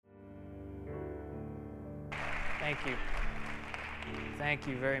Thank you. Thank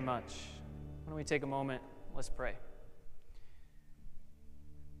you very much. Why don't we take a moment? Let's pray.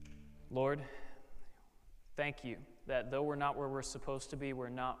 Lord, thank you that though we're not where we're supposed to be, we're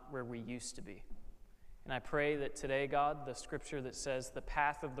not where we used to be. And I pray that today, God, the scripture that says the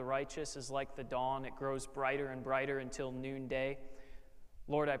path of the righteous is like the dawn, it grows brighter and brighter until noonday.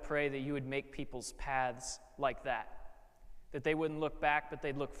 Lord, I pray that you would make people's paths like that they wouldn't look back, but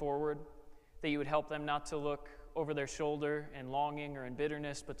they'd look forward, that you would help them not to look over their shoulder in longing or in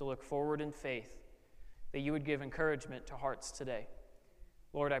bitterness, but to look forward in faith, that you would give encouragement to hearts today.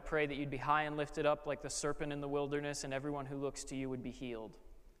 Lord, I pray that you'd be high and lifted up like the serpent in the wilderness, and everyone who looks to you would be healed.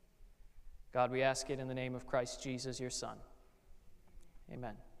 God, we ask it in the name of Christ Jesus, your Son.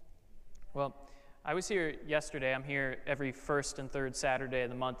 Amen. Well, I was here yesterday. I'm here every first and third Saturday of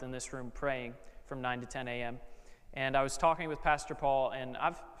the month in this room praying from 9 to 10 a.m. And I was talking with Pastor Paul, and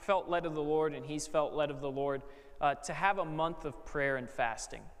I've felt led of the Lord, and he's felt led of the Lord, to have a month of prayer and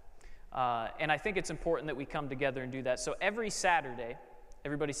fasting. And I think it's important that we come together and do that. So every Saturday,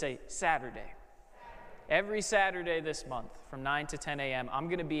 everybody say Saturday. Every Saturday this month from 9 to 10 a.m., I'm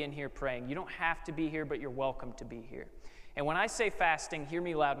going to be in here praying. You don't have to be here, but you're welcome to be here. And when I say fasting, hear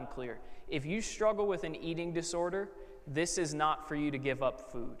me loud and clear. If you struggle with an eating disorder, this is not for you to give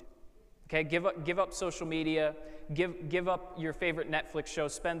up food. Okay, give up social media, give up your favorite Netflix show,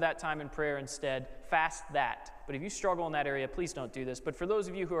 spend that time in prayer instead, fast that. But if you struggle in that area, please don't do this. But for those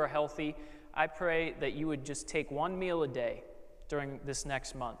of you who are healthy, I pray that you would just take one meal a day during this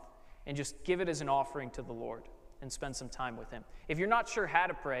next month and just give it as an offering to the Lord and spend some time with him. If you're not sure how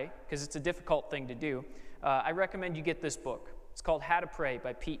to pray, because it's a difficult thing to do, I recommend you get this book. It's called How to Pray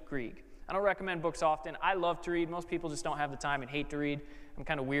by Pete Greig. I don't recommend books often. I love to read. Most people just don't have the time and hate to read. I'm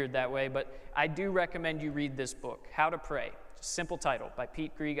kind of weird that way, but I do recommend you read this book, How to Pray. Just simple title by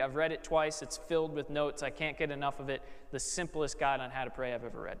Pete Greig. I've read it twice. It's filled with notes. I can't get enough of it. The simplest guide on how to pray I've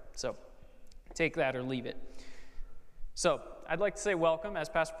ever read. So take that or leave it. So I'd like to say welcome, as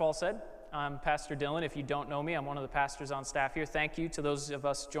Pastor Paul said. I'm Pastor Dylan. If you don't know me, I'm one of the pastors on staff here. Thank you to those of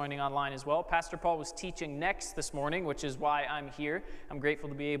us joining online as well. Pastor Paul was teaching next this morning, which is why I'm here. I'm grateful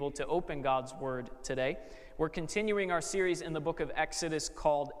to be able to open God's Word today. We're continuing our series in the book of Exodus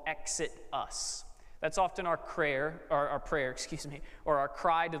called Exit Us. That's often our prayer, or our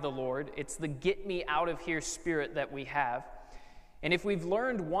cry to the Lord. It's the get me out of here spirit that we have. And if we've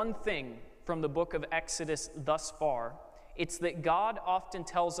learned one thing from the book of Exodus thus far, it's that God often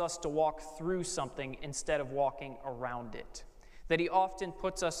tells us to walk through something instead of walking around it. That he often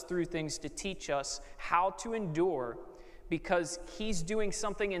puts us through things to teach us how to endure because he's doing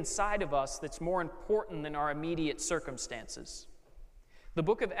something inside of us that's more important than our immediate circumstances. The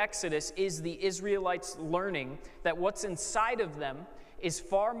book of Exodus is the Israelites learning that what's inside of them is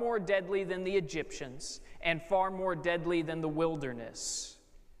far more deadly than the Egyptians and far more deadly than the wilderness.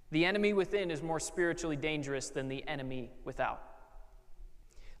 The enemy within is more spiritually dangerous than the enemy without.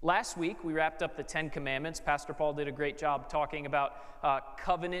 Last week, we wrapped up the 10 Commandments. Pastor Paul did a great job talking about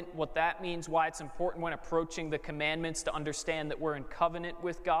covenant, what that means, why it's important when approaching the commandments to understand that we're in covenant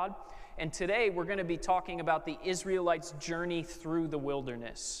with God. And today, we're going to be talking about the Israelites' journey through the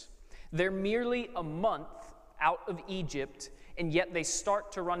wilderness. They're merely a month out of Egypt, and yet they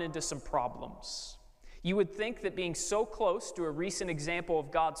start to run into some problems. You would think that being so close to a recent example of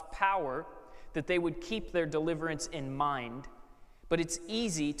God's power that they would keep their deliverance in mind. But it's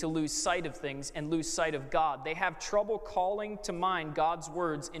easy to lose sight of things and lose sight of God. They have trouble calling to mind God's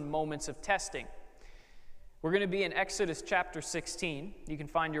words in moments of testing. We're going to be in Exodus chapter 16. You can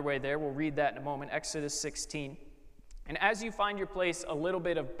find your way there. We'll read that in a moment, Exodus 16. And as you find your place, a little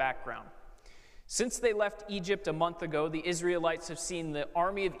bit of background. Since they left Egypt a month ago, the Israelites have seen the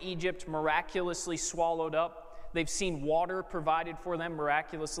army of Egypt miraculously swallowed up. They've seen water provided for them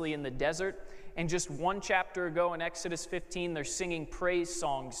miraculously in the desert. And just one chapter ago in Exodus 15, they're singing praise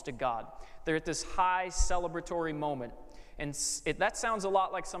songs to God. They're at this high celebratory moment. And that sounds a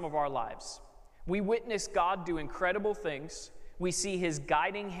lot like some of our lives. We witness God do incredible things. We see his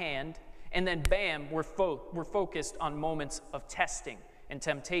guiding hand. And then bam, we're focused on moments of testing and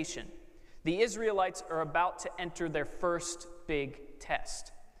temptation. The Israelites are about to enter their first big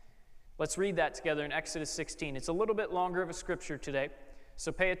test. Let's read that together in Exodus 16. It's a little bit longer of a scripture today,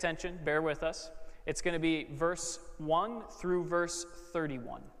 so pay attention, bear with us. It's going to be verse 1 through verse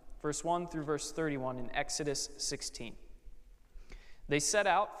 31. Verse 1 through verse 31 in Exodus 16. They set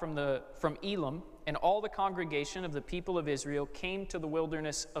out from Elim, and all the congregation of the people of Israel came to the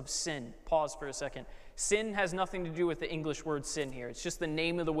wilderness of Sin. Pause for a second. Sin has nothing to do with the English word sin here. It's just the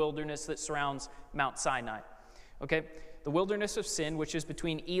name of the wilderness that surrounds Mount Sinai. Okay? the wilderness of Sin, which is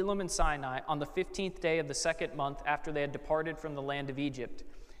between Elim and Sinai, on the 15th day of the 2nd month after they had departed from the land of Egypt.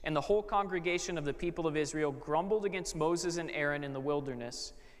 And the whole congregation of the people of Israel grumbled against Moses and Aaron in the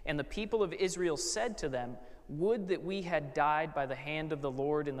wilderness. And the people of Israel said to them, "Would that we had died by the hand of the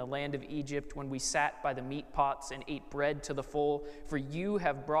Lord in the land of Egypt, when we sat by the meat pots and ate bread to the full. For you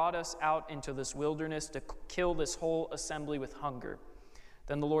have brought us out into this wilderness to kill this whole assembly with hunger."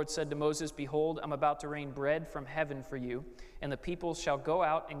 Then the Lord said to Moses, "Behold, I'm about to rain bread from heaven for you, and the people shall go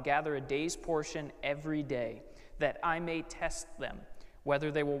out and gather a day's portion every day, that I may test them,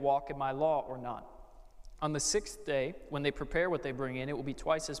 whether they will walk in my law or not. On the 6th day, when they prepare what they bring in, it will be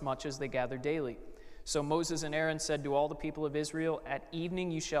twice as much as they gather daily." So Moses and Aaron said to all the people of Israel, "At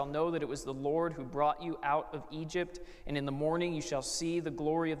evening you shall know that it was the Lord who brought you out of Egypt, and in the morning you shall see the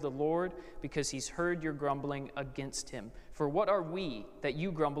glory of the Lord, because he's heard your grumbling against him. For what are we that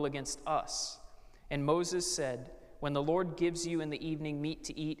you grumble against us?" And Moses said, "When the Lord gives you in the evening meat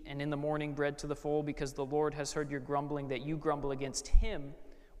to eat, and in the morning bread to the full, because the Lord has heard your grumbling that you grumble against him,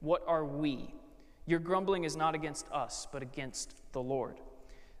 what are we? Your grumbling is not against us, but against the Lord."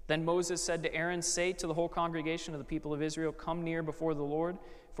 Then Moses said to Aaron, "Say to the whole congregation of the people of Israel, 'Come near before the Lord,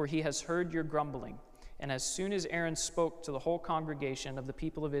 for he has heard your grumbling.'" And as soon as Aaron spoke to the whole congregation of the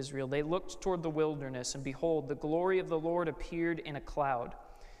people of Israel, they looked toward the wilderness, and behold, the glory of the Lord appeared in a cloud.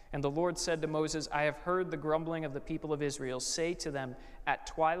 And the Lord said to Moses, "I have heard the grumbling of the people of Israel. Say to them, at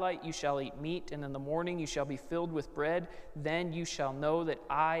twilight you shall eat meat, and in the morning you shall be filled with bread. Then you shall know that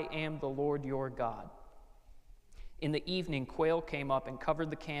I am the Lord your God." In the evening, quail came up and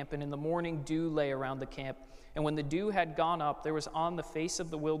covered the camp, and in the morning dew lay around the camp. And when the dew had gone up, there was on the face of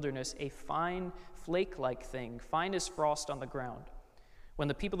the wilderness a fine flake-like thing, fine as frost on the ground. When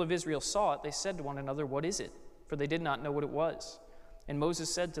the people of Israel saw it, they said to one another, "What is it?" For they did not know what it was. And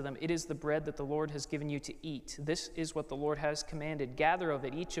Moses said to them, "It is the bread that the Lord has given you to eat. This is what the Lord has commanded. Gather of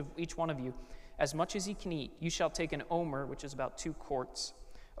it, each one of you, as much as he can eat. You shall take an omer," which is about 2 quarts,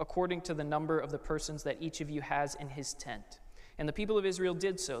 "according to the number of the persons that each of you has in his tent." And the people of Israel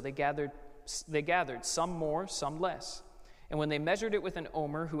did so. They gathered, some more, some less. And when they measured it with an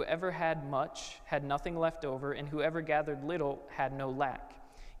omer, whoever had much had nothing left over, and whoever gathered little had no lack.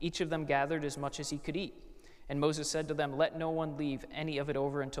 Each of them gathered as much as he could eat. And Moses said to them, "Let no one leave any of it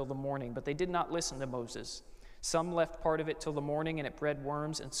over until the morning." But they did not listen to Moses. Some left part of it till the morning, and it bred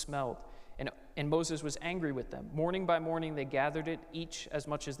worms and smelled. And Moses was angry with them. Morning by morning they gathered it, each as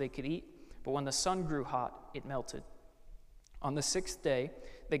much as they could eat. But when the sun grew hot, it melted. On the 6th day,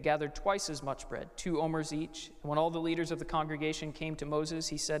 they gathered twice as much bread, 2 omers each. And when all the leaders of the congregation came to Moses,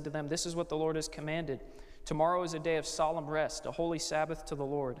 he said to them, "This is what the Lord has commanded. Tomorrow is a day of solemn rest, a holy Sabbath to the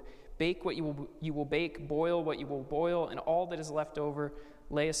Lord. Bake what you will bake, boil what you will boil, and all that is left over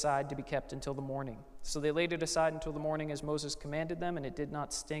lay aside to be kept until the morning." So they laid it aside until the morning as Moses commanded them, and it did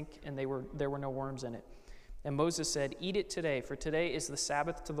not stink, and there were no worms in it. And Moses said, "Eat it today, for today is the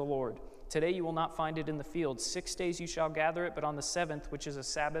Sabbath to the Lord. Today you will not find it in the field. 6 days you shall gather it, but on the 7th, which is a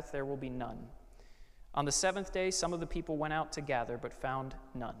Sabbath, there will be none." On the 7th day some of the people went out to gather, but found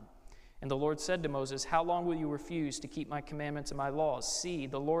none. And the Lord said to Moses, "How long will you refuse to keep my commandments and my laws? See,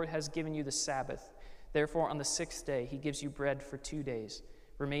 the Lord has given you the Sabbath. Therefore on the 6th day he gives you bread for 2 days.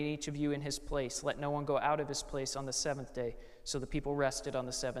 Remain each of you in his place. Let no one go out of his place on the 7th day." So the people rested on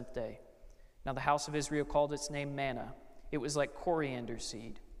the 7th day. Now the house of Israel called its name manna. It was like coriander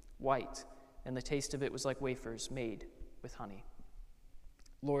seed, white, and the taste of it was like wafers made with honey.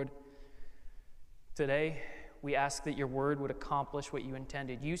 Lord, today we ask that your word would accomplish what you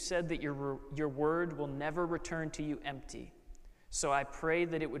intended. You said that your word will never return to you empty. So I pray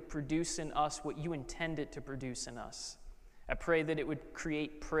that it would produce in us what you intend it to produce in us. I pray that it would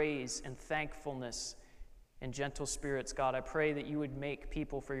create praise and thankfulness and gentle spirits, God. I pray that you would make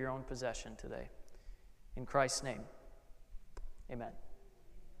people for your own possession today. In Christ's name, amen.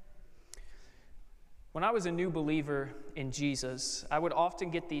 When I was a new believer in Jesus, I would often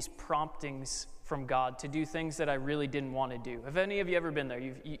get these promptings from God to do things that I really didn't want to do. Have any of you ever been there?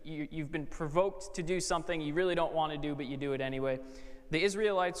 You've been provoked to do something you really don't want to do, but you do it anyway. The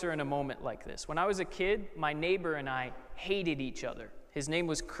Israelites are in a moment like this. When I was a kid, my neighbor and I hated each other. His name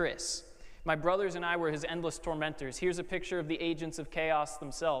was Chris. My brothers and I were his endless tormentors. Here's a picture of the agents of chaos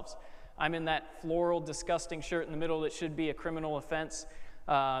themselves. I'm in that floral, disgusting shirt in the middle that should be a criminal offense,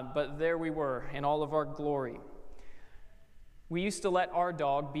 but there we were in all of our glory. We used to let our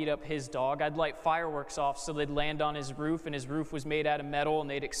dog beat up his dog. I'd light fireworks off so they'd land on his roof, and his roof was made out of metal, and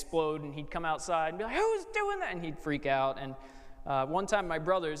they'd explode, and he'd come outside and be like, "Who's doing that?" And he'd freak out. And one time my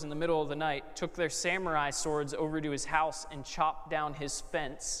brothers, in the middle of the night, took their samurai swords over to his house and chopped down his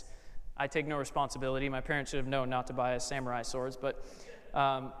fence. I take no responsibility. My parents should have known not to buy us samurai swords, but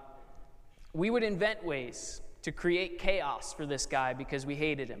we would invent ways to create chaos for this guy because we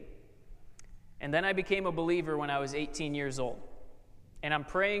hated him. And then I became a believer when I was 18 years old. And I'm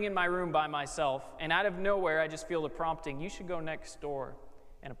praying in my room by myself, and out of nowhere, I just feel the prompting, you should go next door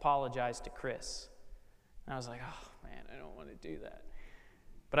and apologize to Chris. And I was like, oh, man, I don't want to do that.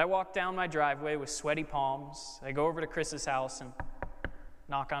 But I walk down my driveway with sweaty palms. I go over to Chris's house and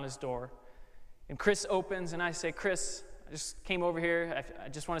knock on his door. And Chris opens, and I say, Chris, I just came over here. I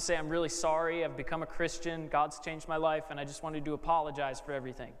just want to say I'm really sorry. I've become a Christian. God's changed my life, and I just wanted to apologize for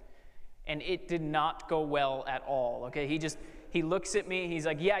everything. And it did not go well at all, okay? He looks at me, he's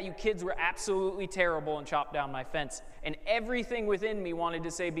like, yeah, you kids were absolutely terrible and chopped down my fence. And everything within me wanted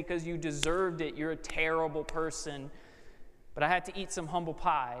to say, because you deserved it, you're a terrible person. But I had to eat some humble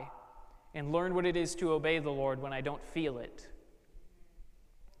pie and learn what it is to obey the Lord when I don't feel it.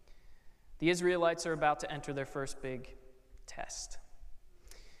 The Israelites are about to enter their first big test.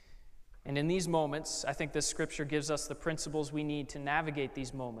 And in these moments, I think this scripture gives us the principles we need to navigate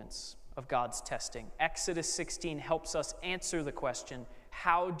these moments of God's testing. Exodus 16 helps us answer the question,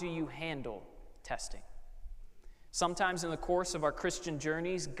 how do you handle testing? Sometimes in the course of our Christian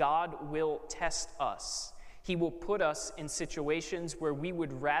journeys, God will test us. He will put us in situations where we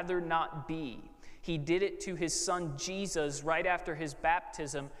would rather not be. He did it to his son Jesus right after his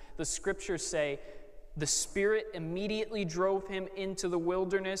baptism. The scriptures say the Spirit immediately drove him into the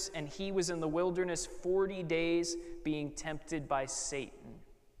wilderness, and he was in the wilderness 40 days being tempted by Satan.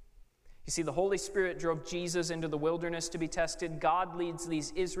 You see, the Holy Spirit drove Jesus into the wilderness to be tested. God leads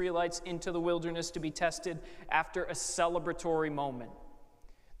these Israelites into the wilderness to be tested after a celebratory moment.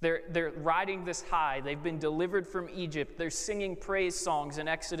 They're riding this high. They've been delivered from Egypt. They're singing praise songs in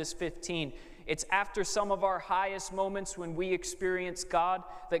Exodus 15. It's after some of our highest moments when we experience God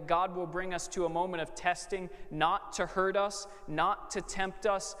that God will bring us to a moment of testing, not to hurt us, not to tempt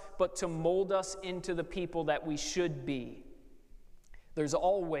us, but to mold us into the people that we should be. There's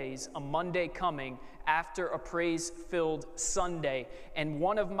always a Monday coming after a praise-filled Sunday. And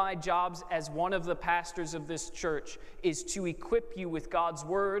one of my jobs as one of the pastors of this church is to equip you with God's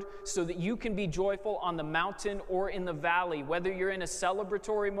word so that you can be joyful on the mountain or in the valley, whether you're in a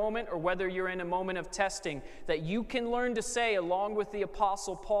celebratory moment or whether you're in a moment of testing, that you can learn to say, along with the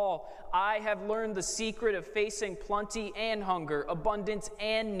Apostle Paul, I have learned the secret of facing plenty and hunger, abundance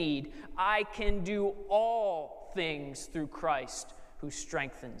and need. I can do all things through Christ who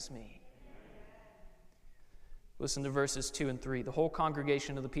strengthens me. Listen to verses 2 and 3. The whole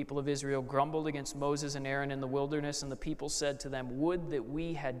congregation of the people of Israel grumbled against Moses and Aaron in the wilderness, and the people said to them, would that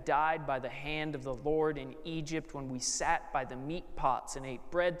we had died by the hand of the Lord in Egypt when we sat by the meat pots and ate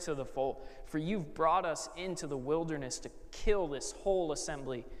bread to the full. For you've brought us into the wilderness to kill this whole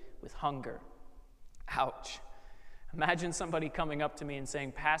assembly with hunger. Ouch. Imagine somebody coming up to me and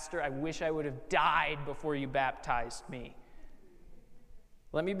saying, Pastor, I wish I would have died before you baptized me.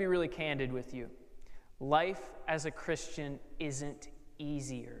 Let me be really candid with you. Life as a Christian isn't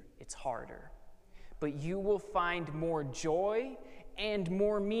easier, it's harder. But you will find more joy and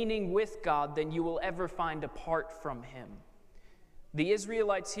more meaning with God than you will ever find apart from him. The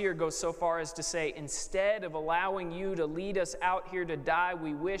Israelites here go so far as to say, instead of allowing you to lead us out here to die,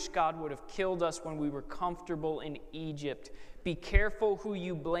 we wish God would have killed us when we were comfortable in Egypt. Be careful who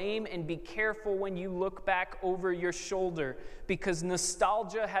you blame, and be careful when you look back over your shoulder, because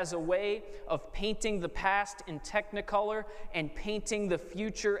nostalgia has a way of painting the past in technicolor and painting the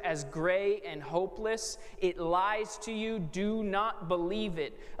future as gray and hopeless. It lies to you. Do not believe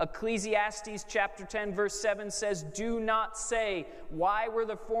it. Ecclesiastes chapter 10 verse 7 says, do not say, why were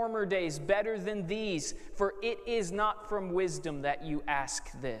the former days better than these? For it is not from wisdom that you ask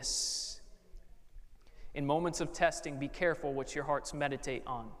this. In moments of testing, be careful what your hearts meditate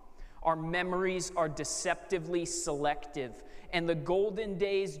on. Our memories are deceptively selective, and the golden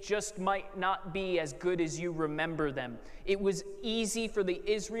days just might not be as good as you remember them. It was easy for the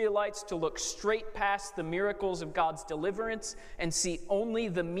Israelites to look straight past the miracles of God's deliverance and see only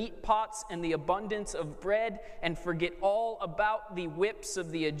the meat pots and the abundance of bread and forget all about the whips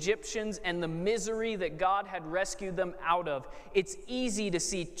of the Egyptians and the misery that God had rescued them out of. It's easy to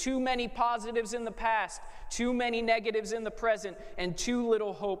see too many positives in the past, too many negatives in the present, and too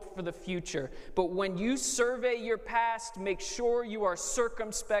little hope for the future. But when you survey your past, make sure you are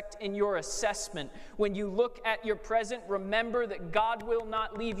circumspect in your assessment. When you look at your present, remember that God will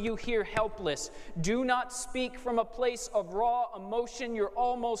not leave you here helpless. Do not speak from a place of raw emotion. You're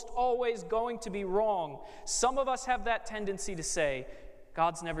almost always going to be wrong. Some of us have that tendency to say,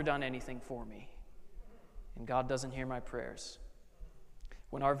 God's never done anything for me, and God doesn't hear my prayers.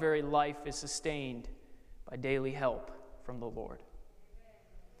 when our very life is sustained by daily help from the Lord.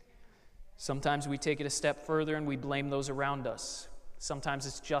 Sometimes we take it a step further and we blame those around us. Sometimes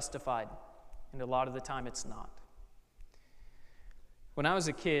it's justified, and a lot of the time it's not. When I was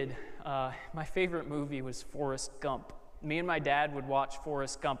a kid, my favorite movie was Forrest Gump. Me and my dad would watch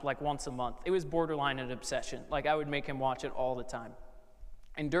Forrest Gump like once a month. It was borderline an obsession. Like, I would make him watch it all the time.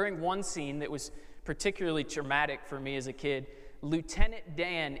 And during one scene that was particularly traumatic for me as a kid, Lieutenant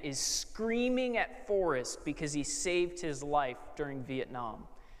Dan is screaming at Forrest because he saved his life during Vietnam.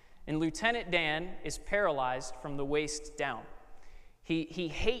 And Lieutenant Dan is paralyzed from the waist down. He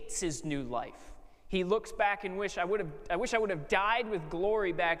hates his new life. He looks back and wish I would have died with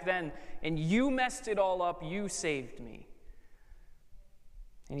glory back then, and you messed it all up, you saved me.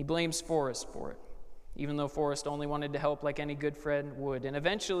 And he blames Forrest for it, even though Forrest only wanted to help like any good friend would. And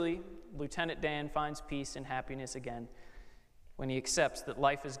eventually, Lieutenant Dan finds peace and happiness again when he accepts that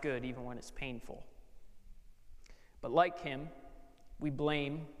life is good even when it's painful. But like him, we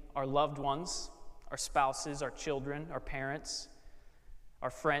blame our loved ones, our spouses, our children, our parents, our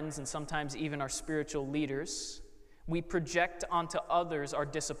friends, and sometimes even our spiritual leaders. We project onto others our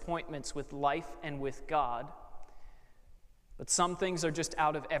disappointments with life and with God. But some things are just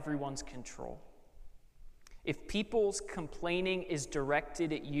out of everyone's control. If people's complaining is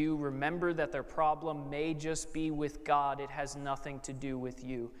directed at you, remember that their problem may just be with God. It has nothing to do with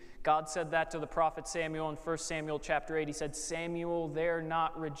you. God said that to the prophet Samuel in 1 Samuel chapter 8. He said, Samuel, they're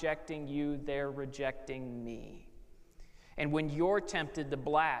not rejecting you, they're rejecting me. And when you're tempted to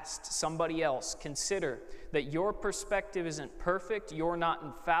blast somebody else, consider that your perspective isn't perfect, you're not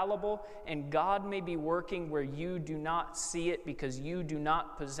infallible, and God may be working where you do not see it because you do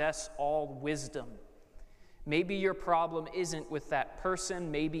not possess all wisdom. Maybe your problem isn't with that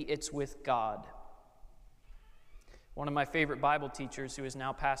person, maybe it's with God. One of my favorite Bible teachers, who has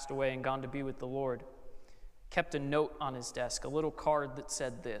now passed away and gone to be with the Lord, kept a note on his desk, a little card that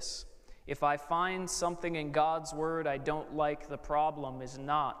said this: if I find something in God's word I don't like, the problem is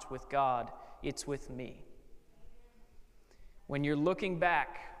not with God, it's with me. When you're looking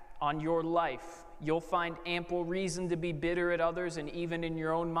back on your life, you'll find ample reason to be bitter at others and even in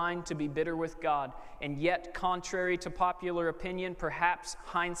your own mind to be bitter with God. And yet, contrary to popular opinion, perhaps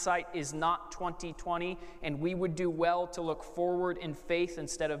hindsight is not 20/20, and we would do well to look forward in faith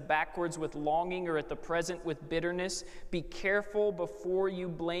instead of backwards with longing or at the present with bitterness. Be careful before you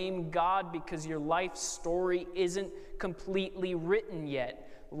blame God, because your life story isn't completely written yet.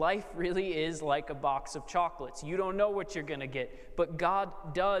 Life really is like a box of chocolates. You don't know what you're going to get, but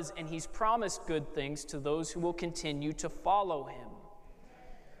God does, and He's promised good things to those who will continue to follow Him.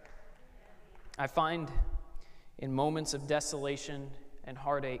 I find in moments of desolation and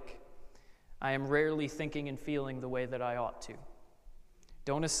heartache, I am rarely thinking and feeling the way that I ought to.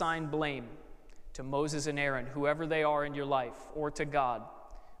 Don't assign blame to Moses and Aaron, whoever they are in your life, or to God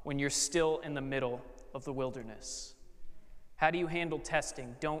when you're still in the middle of the wilderness. How do you handle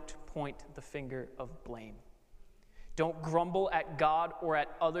testing? Don't point the finger of blame. Don't grumble at God or at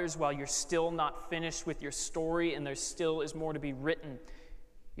others while you're still not finished with your story and there still is more to be written.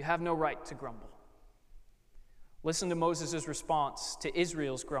 You have no right to grumble. Listen to Moses' response to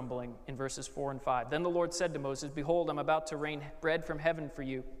Israel's grumbling in verses 4 and 5. Then the Lord said to Moses, behold, I'm about to rain bread from heaven for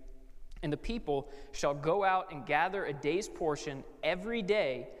you, and the people shall go out and gather a day's portion every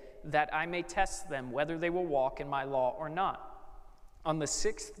day, that I may test them whether they will walk in my law or not. On the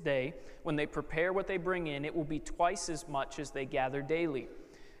sixth day, when they prepare what they bring in, it will be twice as much as they gather daily.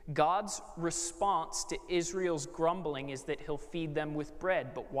 God's response to Israel's grumbling is that He'll feed them with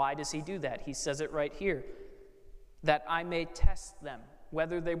bread. But why does He do that? He says it right here, that I may test them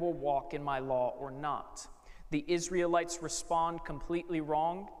whether they will walk in my law or not. The Israelites respond completely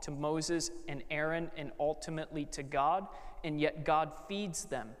wrong to Moses and Aaron and ultimately to God, and yet God feeds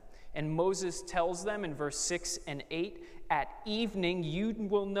them. And Moses tells them in verse 6 and 8, at evening you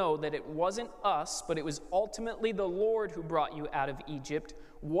will know that it wasn't us, but it was ultimately the Lord who brought you out of Egypt.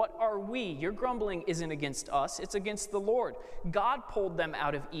 What are we? Your grumbling isn't against us, it's against the Lord. God pulled them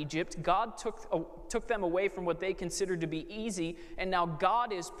out of Egypt. God took them away from what they considered to be easy, and now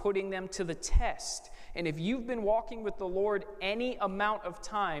God is putting them to the test. And if you've been walking with the Lord any amount of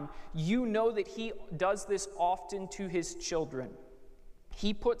time, you know that He does this often to His children.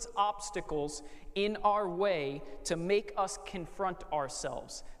 He puts obstacles in our way to make us confront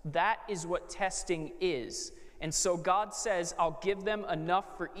ourselves. That is what testing is. And so God says, I'll give them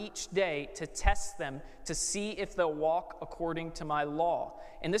enough for each day to test them to see if they'll walk according to my law.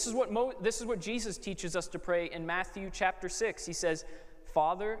 And this is what Jesus teaches us to pray in Matthew chapter 6. He says,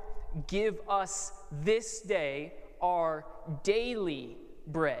 Father, give us this day our daily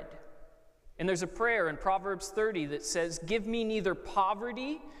bread. And there's a prayer in Proverbs 30 that says, "Give me neither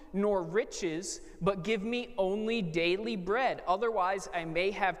poverty nor riches, but give me only daily bread. Otherwise, I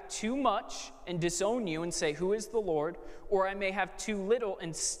may have too much and disown you and say, 'Who is the Lord?' Or I may have too little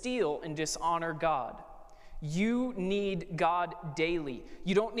and steal and dishonor God." You need God daily.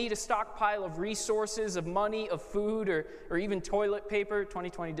 You don't need a stockpile of resources, of money, of food, or even toilet paper.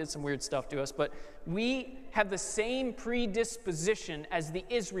 2020 did some weird stuff to us, but we have the same predisposition as the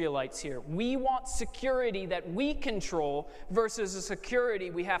Israelites here. We want security that we control versus a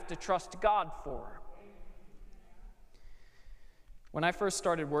security we have to trust God for. When I first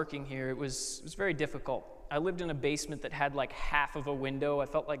started working here, it was very difficult. I lived in a basement that had like half of a window. I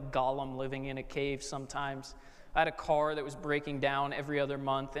felt like Gollum living in a cave sometimes. I had a car that was breaking down every other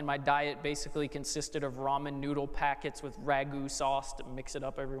month, and my diet basically consisted of ramen noodle packets with ragu sauce to mix it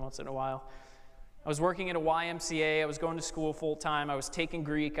up every once in a while. I was working at a YMCA. I was going to school full time. I was taking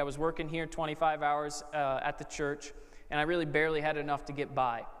Greek. I was working here 25 hours at the church, and I really barely had enough to get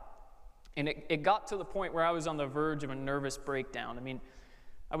by. And it got to the point where I was on the verge of a nervous breakdown. I mean,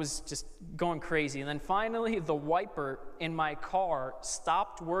 I was just going crazy. And then finally, the wiper in my car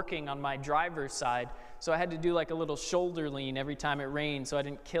stopped working on my driver's side, so I had to do like a little shoulder lean every time it rained so I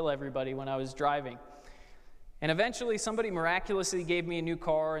didn't kill everybody when I was driving. And eventually, somebody miraculously gave me a new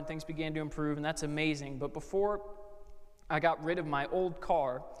car, and things began to improve, and that's amazing. But before I got rid of my old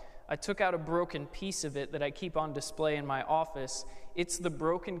car, I took out a broken piece of it that I keep on display in my office. It's the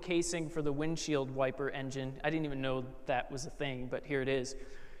broken casing for the windshield wiper engine. I didn't even know that was a thing, but here it is.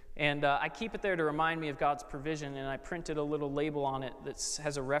 And I keep it there to remind me of God's provision, and I printed a little label on it that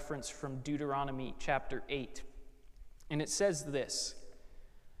has a reference from Deuteronomy chapter 8. And it says this: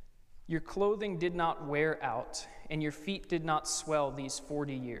 "Your clothing did not wear out, and your feet did not swell these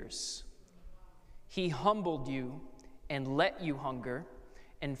 40 years. He humbled you and let you hunger,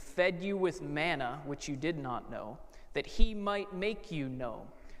 and fed you with manna, which you did not know, that he might make you know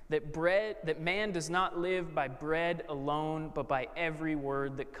that man does not live by bread alone, but by every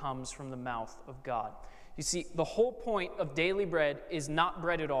word that comes from the mouth of God." You see, the whole point of daily bread is not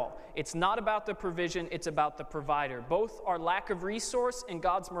bread at all. It's not about the provision, it's about the provider. Both our lack of resource and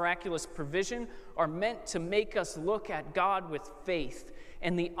God's miraculous provision are meant to make us look at God with faith.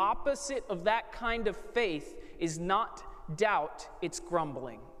 And the opposite of that kind of faith is not doubt, it's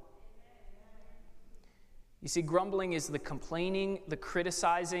grumbling. You see, grumbling is the complaining, the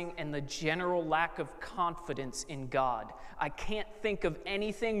criticizing, and the general lack of confidence in God. I can't think of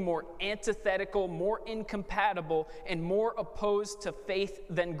anything more antithetical, more incompatible, and more opposed to faith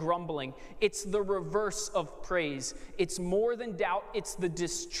than grumbling. It's the reverse of praise. It's more than doubt, it's the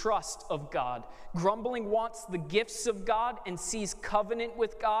distrust of God. Grumbling wants the gifts of God and sees covenant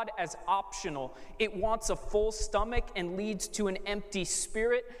with God as optional. It wants a full stomach and leads to an empty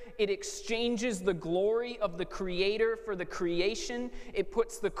spirit. It exchanges the glory of the Creator for the creation. It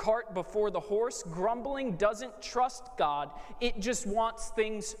puts the cart before the horse. Grumbling doesn't trust God. It just wants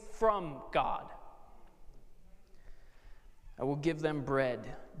things from God. I will give them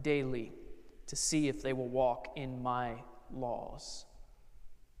bread daily to see if they will walk in my laws.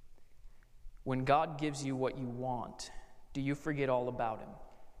 When God gives you what you want, do you forget all about him?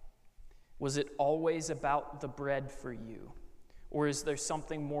 Was it always about the bread for you? Or is there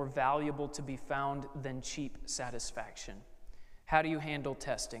something more valuable to be found than cheap satisfaction? How do you handle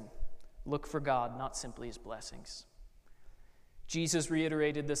testing? Look for God, not simply his blessings. Jesus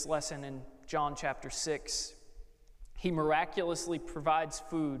reiterated this lesson in John chapter 6. He miraculously provides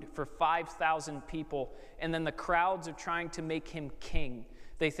food for 5,000 people, and then the crowds are trying to make him king.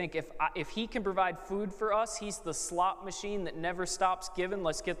 They think if he can provide food for us, he's the slot machine that never stops giving.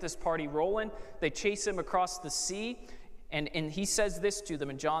 Let's get this party rolling. They chase him across the sea. And he says this to them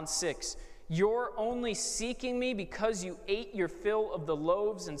in John 6, "You're only seeking me because you ate your fill of the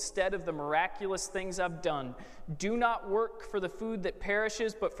loaves instead of the miraculous things I've done. Do not work for the food that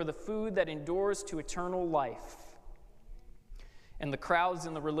perishes, but for the food that endures to eternal life." And the crowds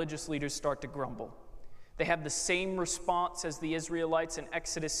and the religious leaders start to grumble. They have the same response as the Israelites in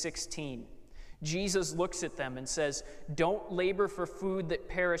Exodus 16. Jesus looks at them and says, "Don't labor for food that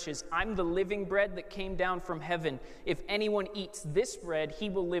perishes. I'm the living bread that came down from heaven. If anyone eats this bread, he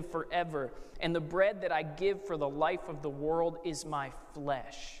will live forever. And the bread that I give for the life of the world is my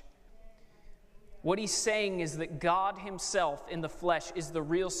flesh." What he's saying is that God himself in the flesh is the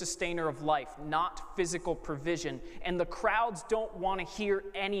real sustainer of life, not physical provision. And the crowds don't want to hear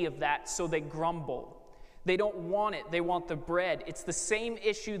any of that, so they grumble. They don't want it. They want the bread. It's the same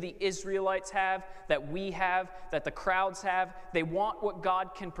issue the Israelites have, that we have, that the crowds have. They want what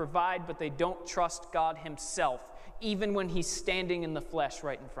God can provide, but they don't trust God himself. even when he's standing in the flesh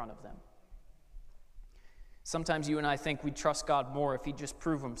right in front of them. Sometimes you and I think we'd trust God more if he'd just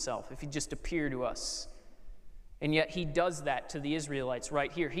prove himself, if he'd just appear to us. And yet he does that to the Israelites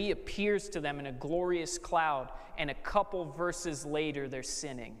right here. He appears to them in a glorious cloud, and a couple verses later, they're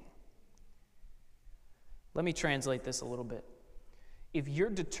sinning. Let me translate this a little bit. If you're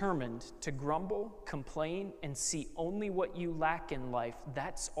determined to grumble, complain, and see only what you lack in life,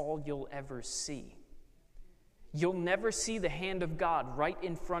 that's all you'll ever see. You'll never see the hand of God right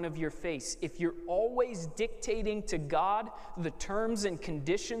in front of your face. If you're always dictating to God the terms and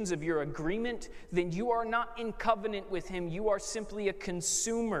conditions of your agreement, then you are not in covenant with him. You are simply a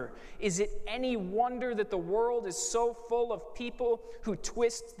consumer. Is it any wonder that the world is so full of people who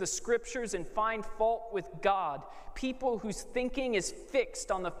twist the scriptures and find fault with God? People whose thinking is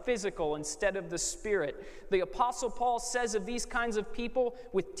fixed on the physical instead of the spirit. The Apostle Paul says of these kinds of people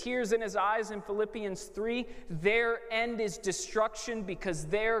with tears in his eyes in Philippians 3, their end is destruction because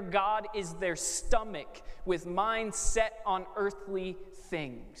their God is their stomach, with minds set on earthly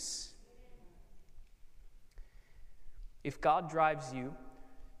things. If God drives you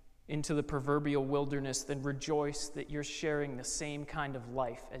into the proverbial wilderness, then rejoice that you're sharing the same kind of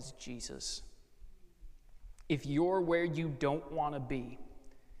life as Jesus. If you're where you don't want to be,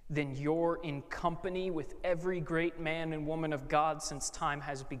 then you're in company with every great man and woman of God since time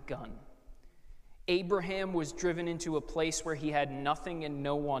has begun. Abraham was driven into a place where he had nothing and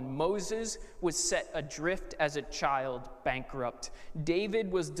no one. Moses was set adrift as a child, bankrupt. David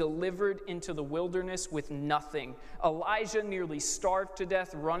was delivered into the wilderness with nothing. Elijah nearly starved to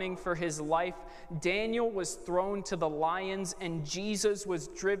death running for his life. Daniel was thrown to the lions, and Jesus was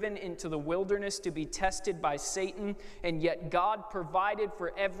driven into the wilderness to be tested by Satan, and yet God provided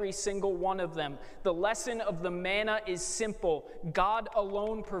for every single one of them. The lesson of the manna is simple. God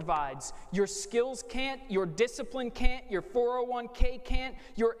alone provides. Your skills can't, your discipline can't, your 401k can't,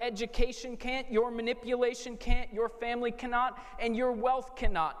 your education can't, your manipulation can't, your family cannot, and your wealth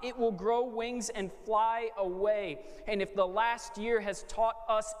cannot. It will grow wings and fly away. And if the last year has taught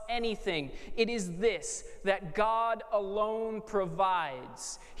us anything, it is this, that God alone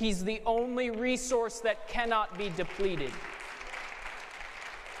provides. He's the only resource that cannot be depleted.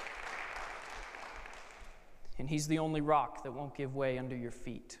 And he's the only rock that won't give way under your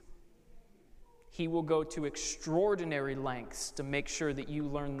feet. He will go to extraordinary lengths to make sure that you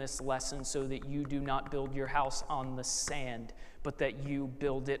learn this lesson so that you do not build your house on the sand, but that you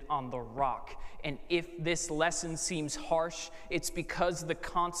build it on the rock. And if this lesson seems harsh, it's because the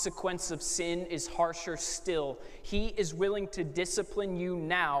consequence of sin is harsher still. He is willing to discipline you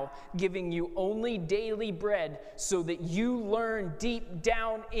now, giving you only daily bread so that you learn deep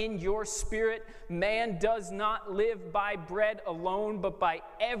down in your spirit, man does not live by bread alone, but by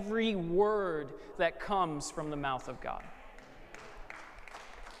every word that comes from the mouth of God.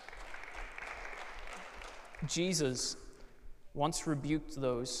 Jesus once rebuked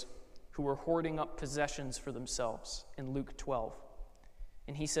those who were hoarding up possessions for themselves in Luke 12.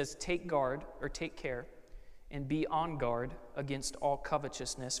 And he says, take care, and be on guard against all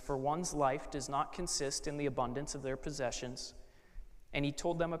covetousness, for one's life does not consist in the abundance of their possessions. And he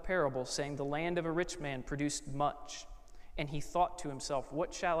told them a parable, saying, the land of a rich man produced much. And he thought to himself,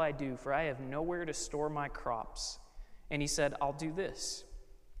 what shall I do? For I have nowhere to store my crops. And he said, I'll do this.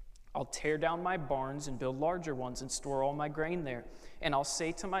 I'll tear down my barns and build larger ones and store all my grain there. And I'll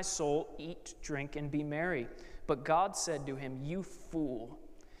say to my soul, eat, drink, and be merry. But God said to him, you fool,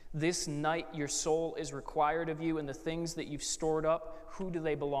 this night your soul is required of you, and the things that you've stored up, who do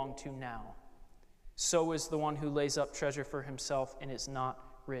they belong to now? So is the one who lays up treasure for himself and is not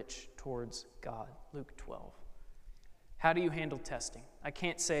rich towards God. Luke 12. How do you handle testing? I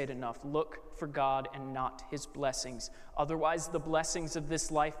can't say it enough. Look for God and not his blessings. Otherwise, the blessings of this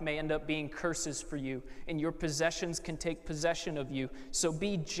life may end up being curses for you, and your possessions can take possession of you. So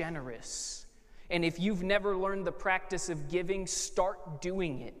be generous. And if you've never learned the practice of giving, start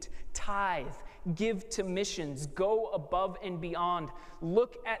doing it. Tithe. Give to missions. Go above and beyond.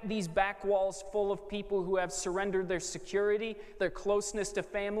 Look at these back walls full of people who have surrendered their security, their closeness to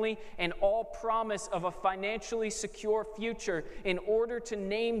family, and all promise of a financially secure future in order to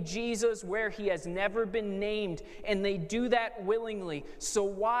name Jesus where he has never been named. And they do that willingly. So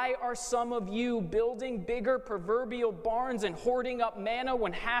why are some of you building bigger proverbial barns and hoarding up manna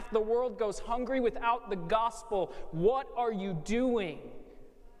when half the world goes hungry without the gospel? What are you doing?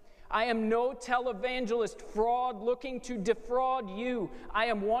 I am no televangelist fraud looking to defraud you. I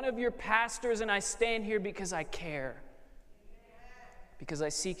am one of your pastors, and I stand here because I care. Because I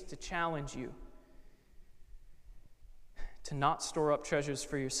seek to challenge you to not store up treasures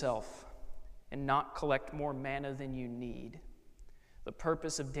for yourself and not collect more manna than you need. The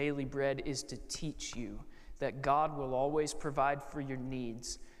purpose of daily bread is to teach you that God will always provide for your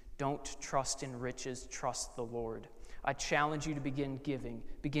needs. Don't trust in riches, trust the Lord. I challenge you to begin giving,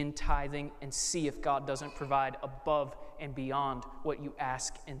 begin tithing, and see if God doesn't provide above and beyond what you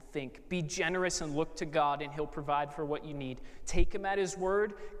ask and think. Be generous and look to God, and He'll provide for what you need. Take Him at His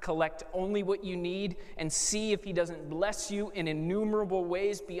word, collect only what you need, and see if He doesn't bless you in innumerable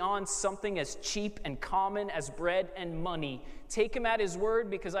ways beyond something as cheap and common as bread and money. Take Him at His word,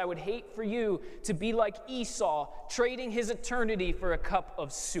 because I would hate for you to be like Esau, trading his eternity for a cup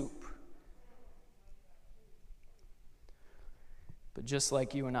of soup. But just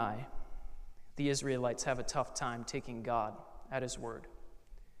like you and I, the Israelites have a tough time taking God at His word.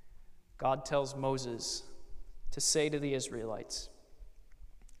 God tells Moses to say to the Israelites,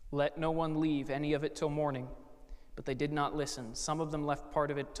 "Let no one leave any of it till morning." But they did not listen. Some of them left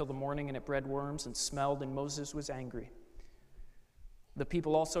part of it till the morning, and it bred worms and smelled, and Moses was angry. The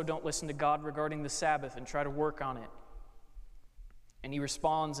people also don't listen to God regarding the Sabbath and try to work on it. And He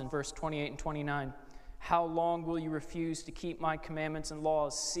responds in verse 28 and 29, "How long will you refuse to keep my commandments and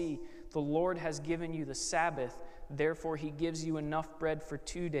laws? See, the Lord has given you the Sabbath. Therefore He gives you enough bread for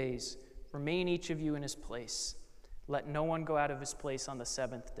 2 days. Remain each of you in his place. Let no one go out of his place on the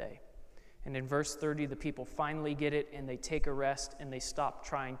seventh day." And in verse 30, the people finally get it, and they take a rest, and they stop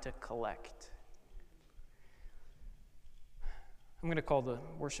trying to collect. I'm going to call the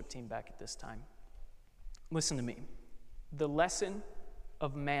worship team back at this time. Listen to me. The lesson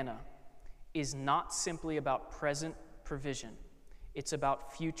of manna is not simply about present provision. It's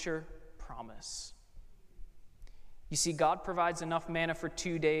about future promise. You see, God provides enough manna for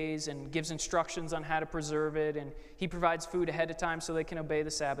 2 days and gives instructions on how to preserve it, and He provides food ahead of time so they can obey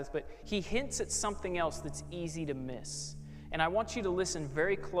the Sabbath, but He hints at something else that's easy to miss. And I want you to listen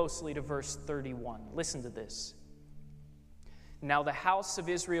very closely to verse 31. Listen to this. "Now the house of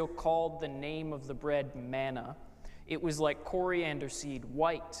Israel called the name of the bread manna. It was like coriander seed,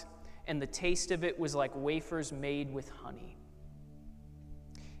 white, and the taste of it was like wafers made with honey."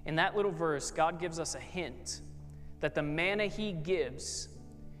 In that little verse, God gives us a hint that the manna He gives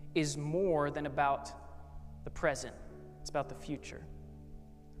is more than about the present. It's about the future.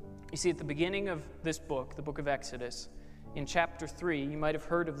 You see, at the beginning of this book, the book of Exodus, in chapter 3, you might have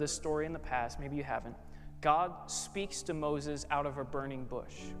heard of this story in the past, maybe you haven't. God speaks to Moses out of a burning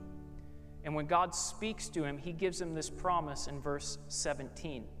bush. And when God speaks to him, He gives him this promise in verse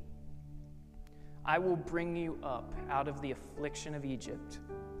 17. "I will bring you up out of the affliction of Egypt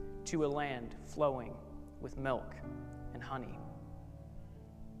to a land flowing with milk and honey."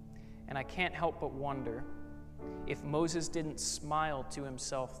 And I can't help but wonder if Moses didn't smile to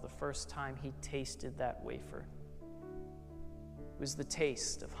himself the first time he tasted that wafer. It was the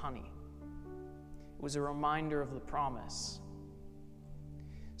taste of honey. It was a reminder of the promise.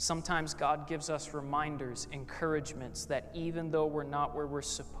 Sometimes God gives us reminders, encouragements that even though we're not where we're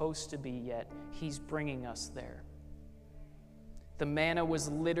supposed to be yet, He's bringing us there. The manna was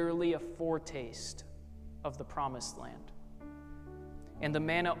literally a foretaste of the promised land. And the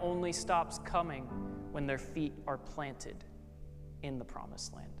manna only stops coming when their feet are planted in the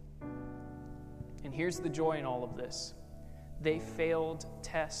promised land. And here's the joy in all of this. They failed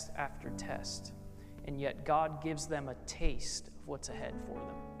test after test, and yet God gives them a taste of what's ahead for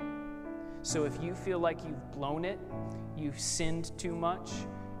them. So if you feel like you've blown it, you've sinned too much,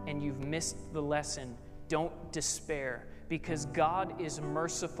 and you've missed the lesson, don't despair, because God is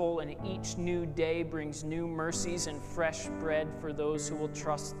merciful, and each new day brings new mercies and fresh bread for those who will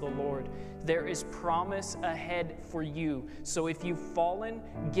trust the Lord. There is promise ahead for you. So if you've fallen,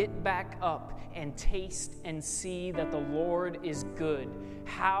 get back up and taste and see that the Lord is good.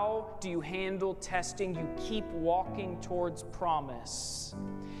 How do you handle testing? You keep walking towards promise.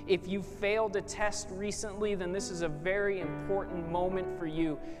 If you failed a test recently, then this is a very important moment for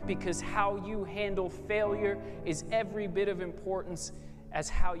you, because how you handle failure is every bit of importance as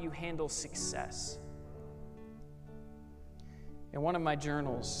how you handle success. In one of my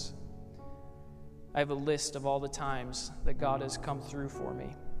journals, I have a list of all the times that God has come through for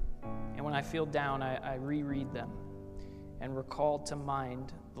me. And when I feel down, I reread them and recall to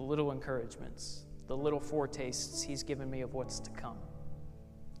mind the little encouragements, the little foretastes He's given me of what's to come.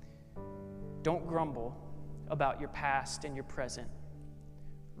 Don't grumble about your past and your present.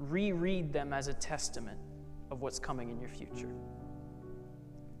 Reread them as a testament of what's coming in your future.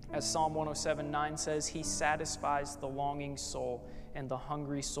 As Psalm 107:9 says, He satisfies the longing soul, and the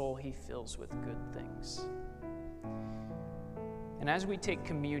hungry soul He fills with good things. And as we take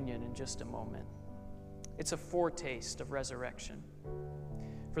communion in just a moment, it's a foretaste of resurrection.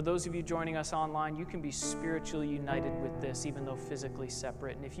 For those of you joining us online, you can be spiritually united with this, even though physically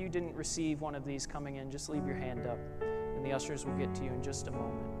separate. And if you didn't receive one of these coming in, just leave your hand up, and the ushers will get to you in just a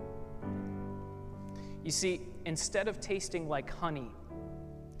moment. You see, instead of tasting like honey,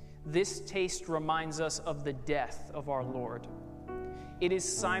 this taste reminds us of the death of our Lord. It is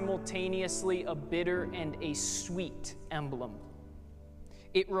simultaneously a bitter and a sweet emblem.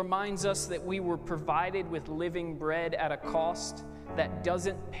 It reminds us that we were provided with living bread at a cost that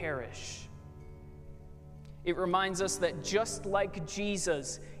doesn't perish. It reminds us that just like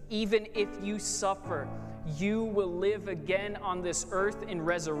Jesus, even if you suffer, you will live again on this earth in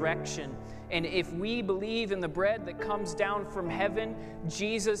resurrection. And if we believe in the bread that comes down from heaven,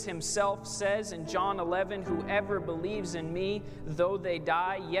 Jesus himself says in John 11, "Whoever believes in me, though they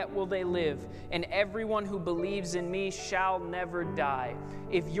die, yet will they live. And everyone who believes in me shall never die."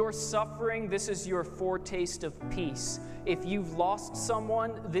 If you're suffering, this is your foretaste of peace. If you've lost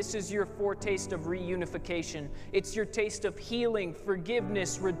someone, this is your foretaste of reunification. It's your taste of healing,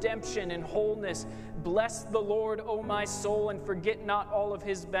 forgiveness, redemption, and wholeness. Bless the Lord, O my soul, and forget not all of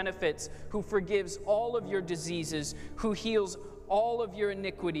his benefits, who forgives all of your diseases, who heals all of your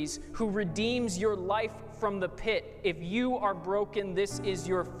iniquities, who redeems your life from the pit. If you are broken, this is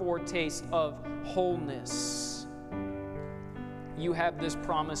your foretaste of wholeness. You have this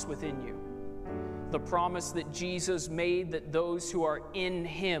promise within you. The promise that Jesus made that those who are in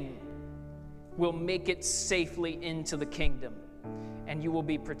him will make it safely into the kingdom, and you will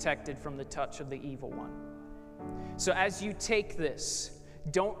be protected from the touch of the evil one. So as you take this,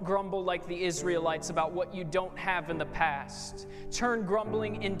 don't grumble like the Israelites about what you don't have in the past. Turn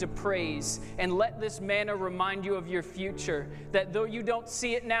grumbling into praise, and let this manna remind you of your future, that though you don't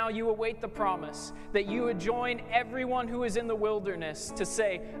see it now, you await the promise, that you would join everyone who is in the wilderness to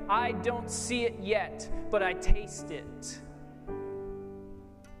say, "I don't see it yet, but I taste it."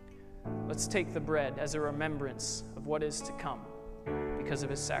 Let's take the bread as a remembrance of what is to come because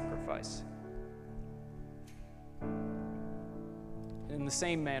of his sacrifice. In the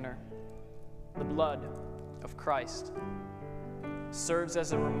same manner, the blood of Christ serves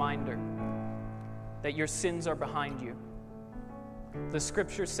as a reminder that your sins are behind you. The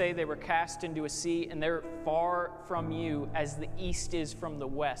scriptures say they were cast into a sea, and they're far from you as the east is from the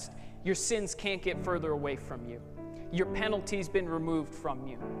west. Your sins can't get further away from you. Your penalty's been removed from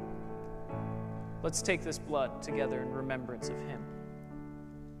you. Let's take this blood together in remembrance of him.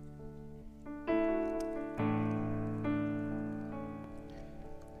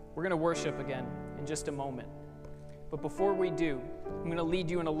 We're going to worship again in just a moment. But before we do, I'm going to lead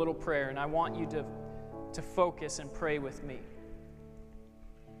you in a little prayer, and I want you to focus and pray with me.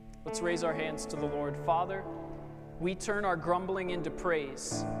 Let's raise our hands to the Lord. Father, we turn our grumbling into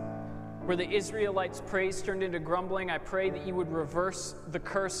praise. Where the Israelites' praise turned into grumbling, I pray that you would reverse the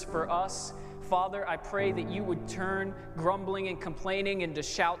curse for us. Father, I pray that you would turn grumbling and complaining into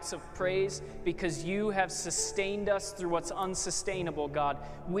shouts of praise, because you have sustained us through what's unsustainable, God.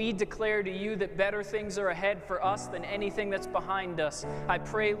 We declare to you that better things are ahead for us than anything that's behind us. I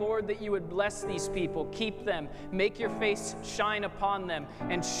pray, Lord, that you would bless these people, keep them, make your face shine upon them,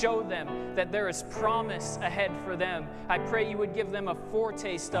 and show them that there is promise ahead for them. I pray you would give them a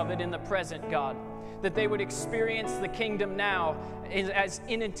foretaste of it in the present, God, that they would experience the kingdom now as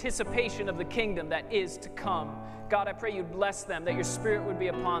in anticipation of the kingdom that is to come. God, I pray you'd bless them, that your Spirit would be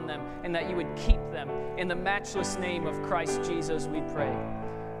upon them, and that you would keep them. In the matchless name of Christ Jesus, we pray.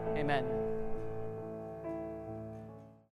 Amen.